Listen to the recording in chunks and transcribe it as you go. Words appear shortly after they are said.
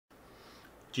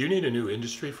Do you need a new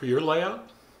industry for your layout?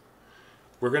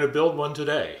 We're going to build one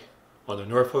today on the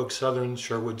Norfolk Southern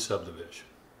Sherwood Subdivision.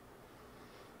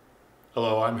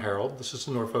 Hello, I'm Harold. This is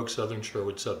the Norfolk Southern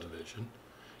Sherwood Subdivision.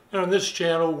 And on this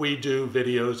channel we do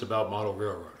videos about model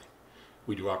railroading.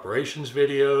 We do operations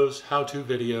videos, how-to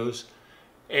videos,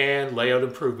 and layout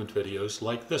improvement videos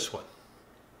like this one.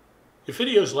 If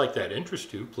videos like that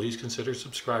interest you, please consider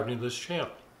subscribing to this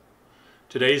channel.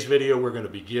 Today's video we're going to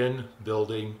begin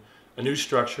building a new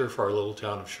structure for our little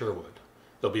town of Sherwood.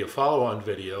 There'll be a follow-on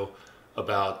video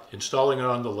about installing it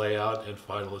on the layout and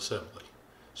final assembly.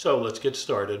 So let's get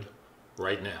started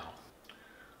right now.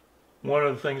 One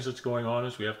of the things that's going on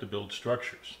is we have to build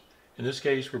structures. In this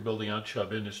case we're building out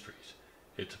Chubb Industries.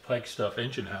 It's a Pikestuff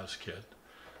engine house kit,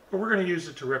 but we're going to use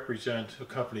it to represent a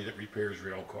company that repairs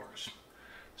rail cars.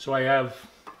 So I have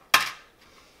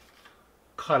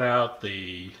cut out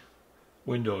the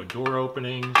window and door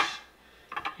openings,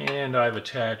 and I've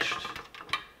attached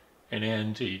an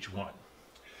end to each one.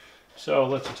 So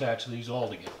let's attach these all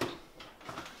together.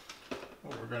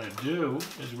 What we're going to do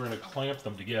is we're going to clamp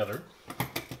them together,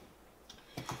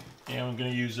 and I'm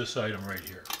going to use this item right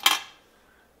here.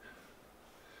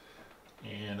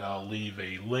 And I'll leave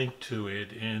a link to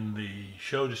it in the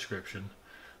show description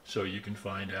so you can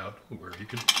find out where you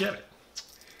can get it.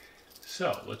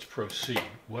 So let's proceed.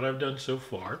 What I've done so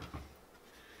far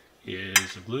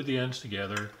is I've glued the ends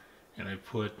together and I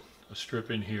put a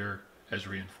strip in here as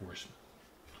reinforcement.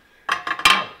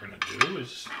 Now what we're going to do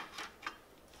is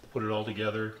put it all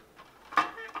together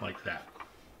like that.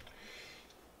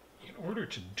 In order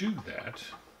to do that,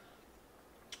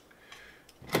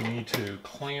 we need to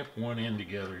clamp one end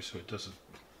together so it doesn't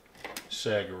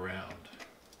sag around.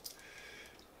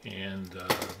 And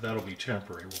that'll be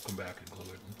temporary. We'll come back and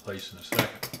glue it in place in a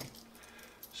second.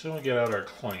 So we get out our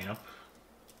clamp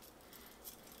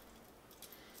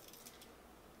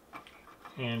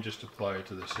and just apply it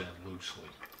to this end loosely.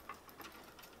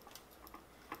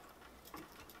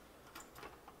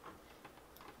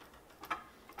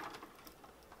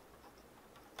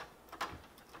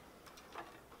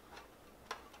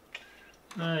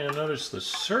 Now you'll notice the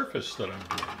surface that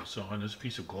I'm doing this on is a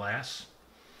piece of glass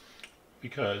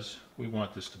because we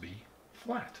want this to be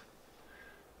flat.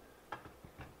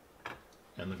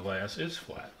 And the glass is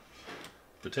flat.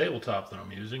 The tabletop that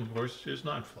I'm using, of course, is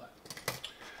not flat.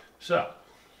 So,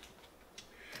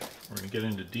 we're going to get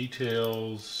into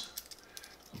details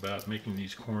about making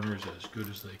these corners as good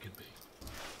as they can be.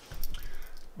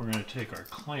 We're going to take our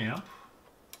clamp,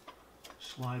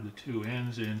 slide the two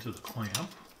ends into the clamp,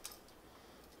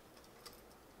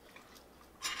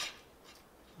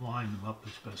 line them up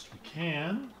as best we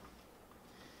can,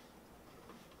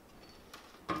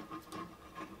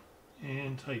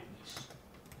 and tighten this.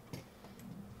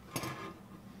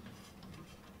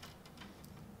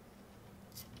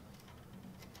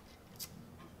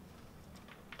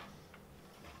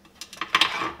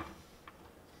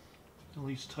 At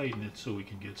least tighten it so we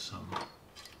can get some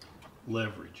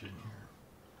leverage in here.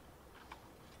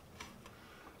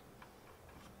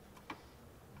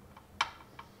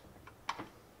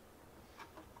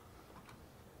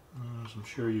 As I'm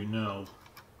sure you know,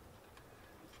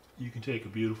 you can take a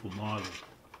beautiful model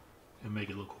and make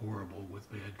it look horrible with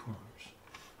bad corners.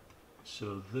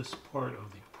 So this part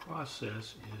of the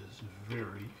process is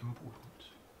very important.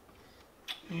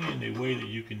 And a way that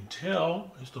you can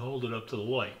tell is to hold it up to the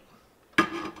light.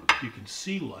 You can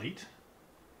see light.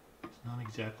 It's not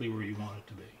exactly where you want it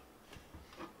to be.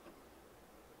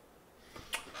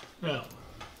 Now,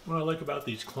 what I like about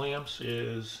these clamps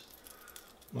is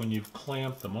when you've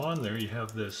clamped them on there, you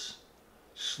have this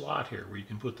slot here where you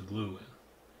can put the glue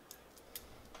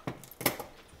in.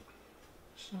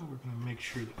 So we're going to make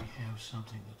sure that we have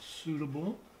something that's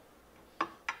suitable.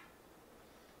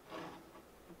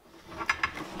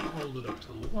 Hold it up to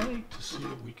the light to see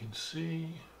what we can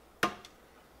see.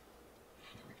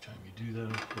 Every time you do that,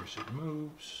 of course, it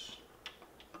moves.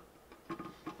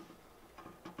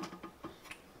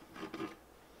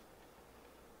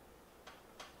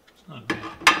 It's not bad.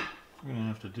 What we're going to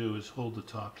have to do is hold the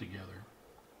top together.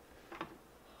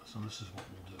 So this is what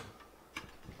we'll do.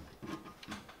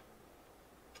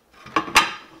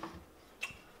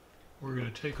 We're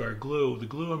going to take our glue. The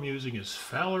glue I'm using is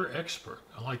Fowler Expert.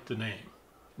 I like the name.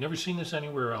 Never seen this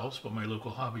anywhere else, but my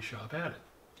local hobby shop had it.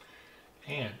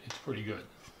 And it's pretty good.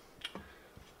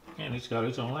 And it's got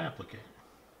its own applicator.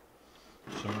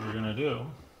 So what we're going to do,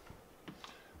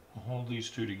 we'll hold these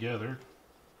two together.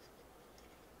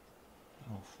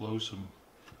 We'll flow some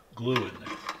glue in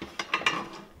there.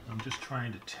 I'm just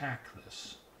trying to tack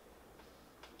this.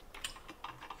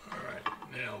 Alright,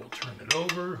 now we'll turn it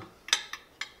over.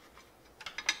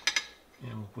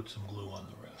 put some glue on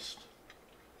the rest.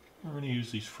 We're going to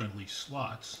use these friendly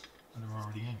slots that are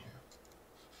already in here.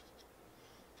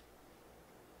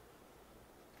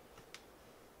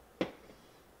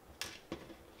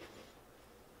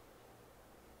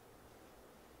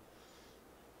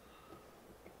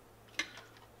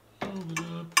 Hold it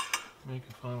up, make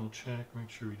a final check, make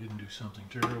sure we didn't do something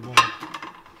terrible,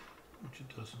 which it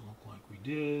doesn't look like we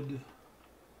did.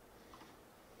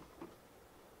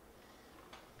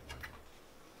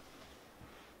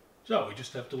 So we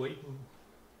just have to wait and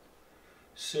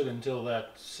sit until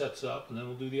that sets up, and then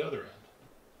we'll do the other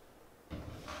end.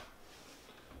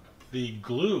 The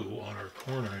glue on our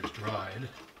corner has dried,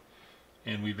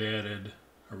 and we've added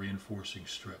a reinforcing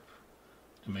strip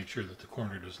to make sure that the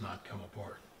corner does not come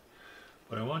apart.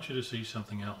 But I want you to see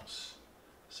something else.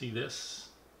 See this?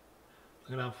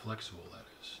 Look at how flexible that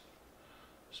is.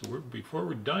 So before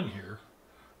we're done here,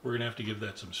 we're going to have to give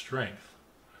that some strength.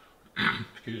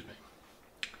 Excuse me.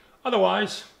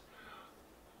 Otherwise,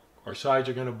 our sides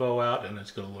are going to bow out and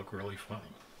it's going to look really funny.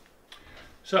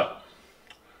 So,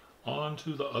 on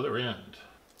to the other end.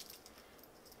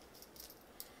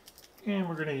 And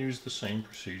we're going to use the same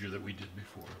procedure that we did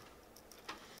before.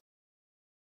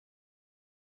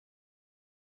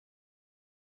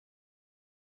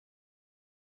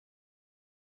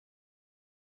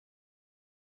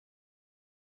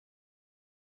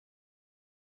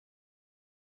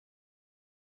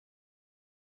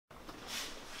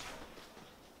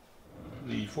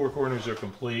 The four corners are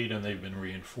complete and they've been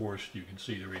reinforced. You can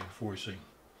see the reinforcing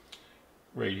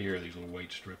right here, these little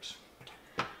white strips.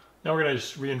 Now we're going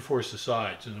to reinforce the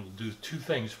sides, and it will do two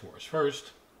things for us.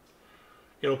 First,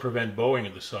 it'll prevent bowing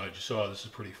of the sides. You saw this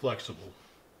is pretty flexible.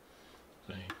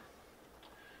 See?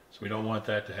 So we don't want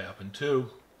that to happen.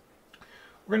 Two,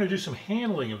 we're going to do some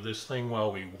handling of this thing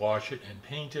while we wash it and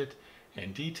paint it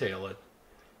and detail it,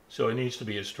 so it needs to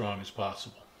be as strong as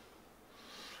possible.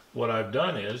 What I've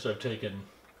done is I've taken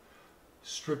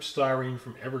strip styrene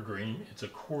from Evergreen. It's a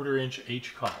 1/4 inch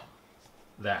H column.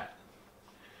 That.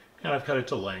 And I've cut it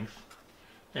to length.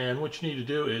 And what you need to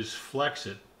do is flex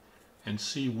it and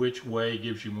see which way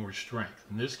gives you more strength.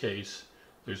 In this case,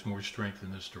 there's more strength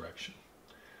in this direction.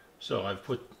 So I've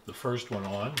put the first one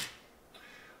on.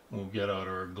 We'll get out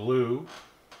our glue.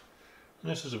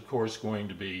 And this is, of course, going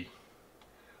to be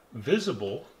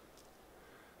visible.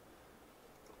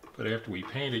 But after we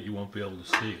paint it, you won't be able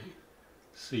to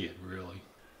see it really.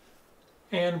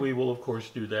 And we will, of course,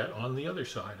 do that on the other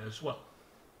side as well.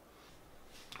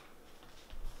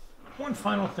 One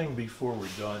final thing before we're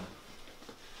done.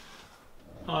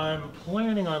 I'm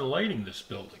planning on lighting this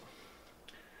building.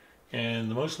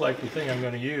 And the most likely thing I'm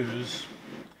going to use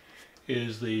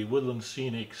is the Woodland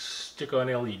Scenic stick-on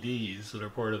LEDs that are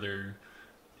part of their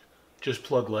just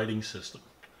plug lighting system.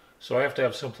 So I have to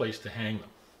have some place to hang them.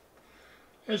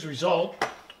 As a result,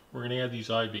 we're going to add these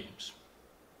I-beams.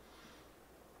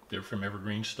 They're from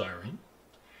Evergreen Styrene.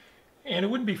 And it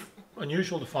wouldn't be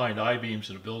unusual to find I-beams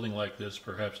in a building like this,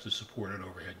 perhaps to support an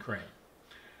overhead crane.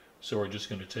 So we're just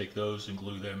going to take those and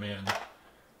glue them in.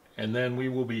 And then we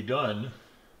will be done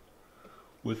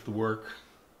with the work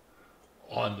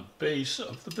on the base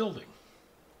of the building.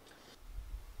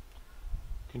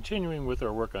 Continuing with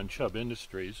our work on Chubb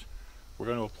Industries, we're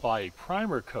going to apply a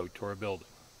primer coat to our building.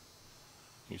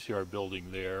 You see our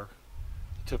building there,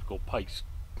 the typical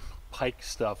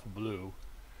Pikestuff blue,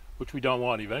 which we don't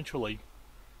want. Eventually,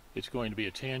 it's going to be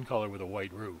a tan color with a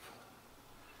white roof.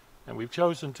 And we've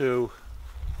chosen to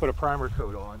put a primer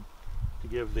coat on to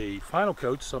give the final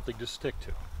coat something to stick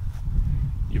to.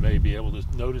 You may be able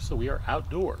to notice that we are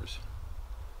outdoors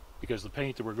because the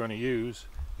paint that we're going to use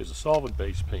is a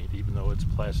solvent-based paint, even though it's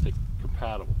plastic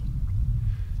compatible.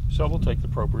 So we'll take the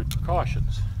appropriate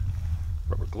precautions.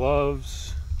 Rubber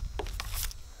gloves,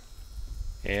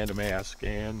 and a mask,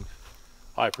 and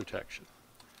eye protection.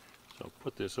 So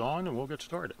put this on and we'll get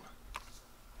started.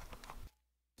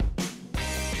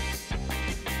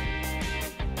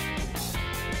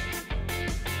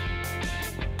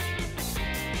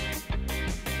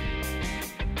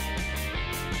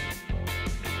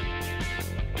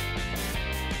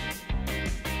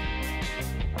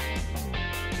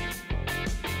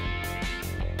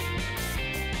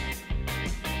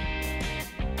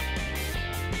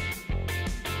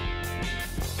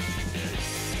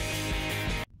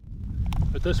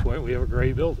 At this point, we have a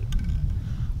gray building,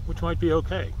 which might be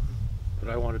okay, but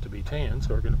I want it to be tan,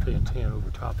 so we're going to paint tan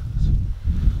over top of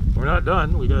this. We're not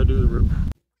done. We got to do the roof.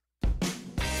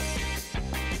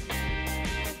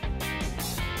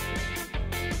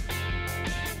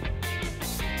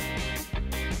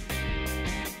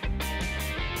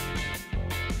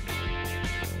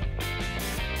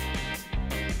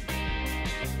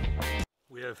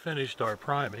 have finished our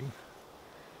priming,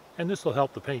 and this will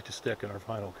help the paint to stick in our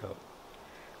final coat.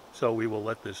 So we will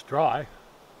let this dry,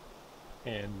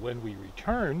 and when we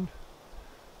return,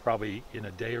 probably in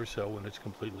a day or so when it's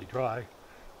completely dry,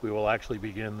 we will actually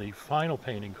begin the final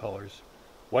painting colors,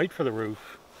 white for the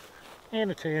roof and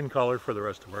a tan color for the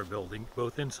rest of our building,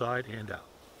 both inside and out.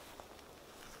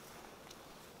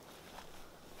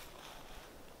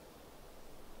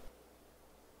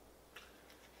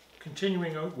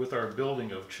 Continuing with our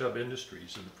building of Chubb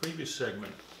Industries, in the previous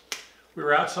segment we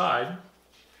were outside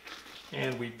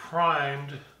and we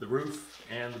primed the roof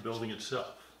and the building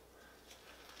itself.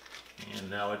 And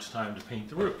now it's time to paint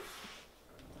the roof.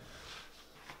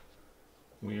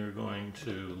 We are going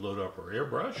to load up our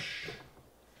airbrush,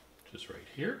 just right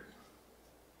here,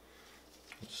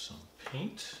 with some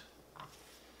paint.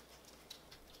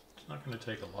 It's not going to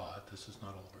take a lot. This is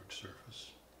not a large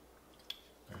surface.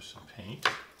 There's some paint.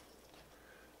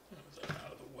 Move that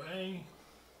out of the way.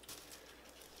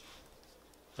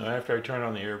 Now after I turn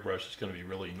on the airbrush, it's going to be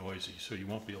really noisy, so you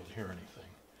won't be able to hear anything.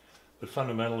 But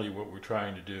fundamentally what we're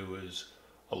trying to do is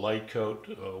a light coat.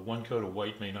 One coat of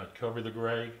white may not cover the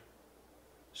gray,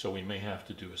 so we may have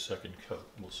to do a second coat.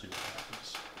 We'll see what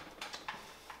happens.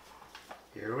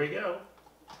 Here we go.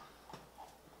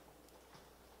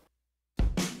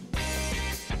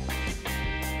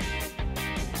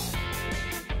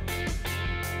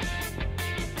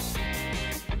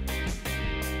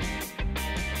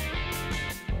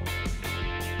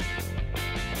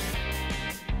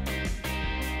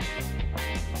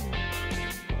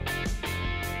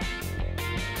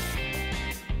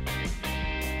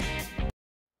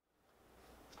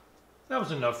 That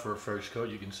was enough for a first coat.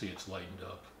 You can see it's lightened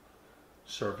up.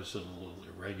 Surface is a little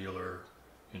irregular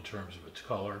in terms of its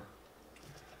color.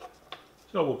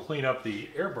 So we'll clean up the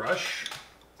airbrush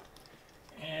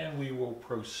and we will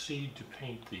proceed to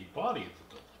paint the body of the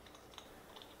building.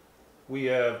 We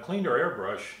have cleaned our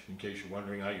airbrush. In case you're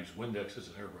wondering, I use Windex as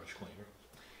an airbrush cleaner.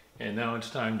 And now it's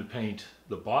time to paint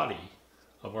the body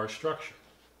of our structure.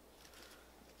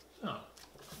 So,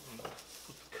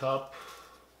 put the cup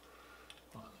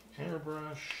on the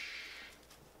airbrush.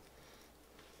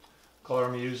 Color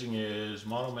I'm using is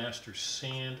Monomaster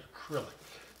Sand Acrylic.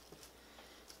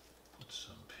 Put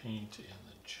some paint in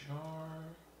the jar.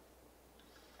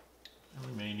 And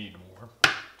we may need more.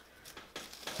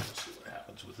 Let's see what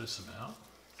happens with this amount.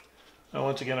 Now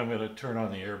once again I'm going to turn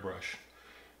on the airbrush.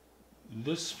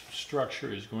 This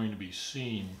structure is going to be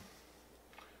seen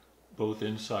both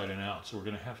inside and out, so we're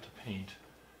going to have to paint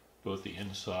both the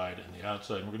inside and the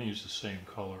outside. And we're going to use the same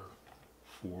color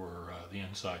for the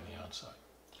inside and the outside.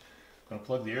 I'm going to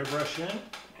plug the airbrush in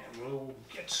and we'll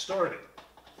get started.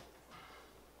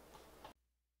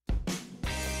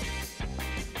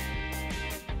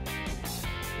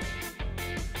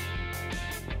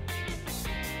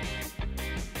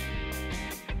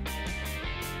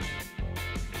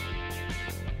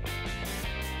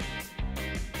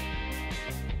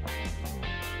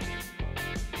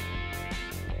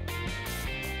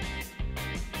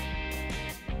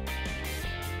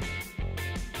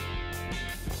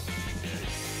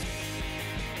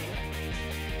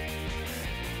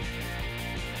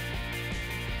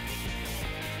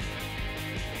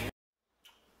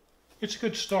 It's a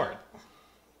good start.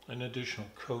 An additional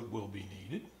coat will be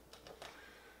needed.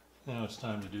 Now it's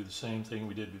time to do the same thing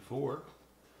we did before,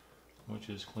 which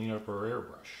is clean up our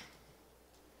airbrush.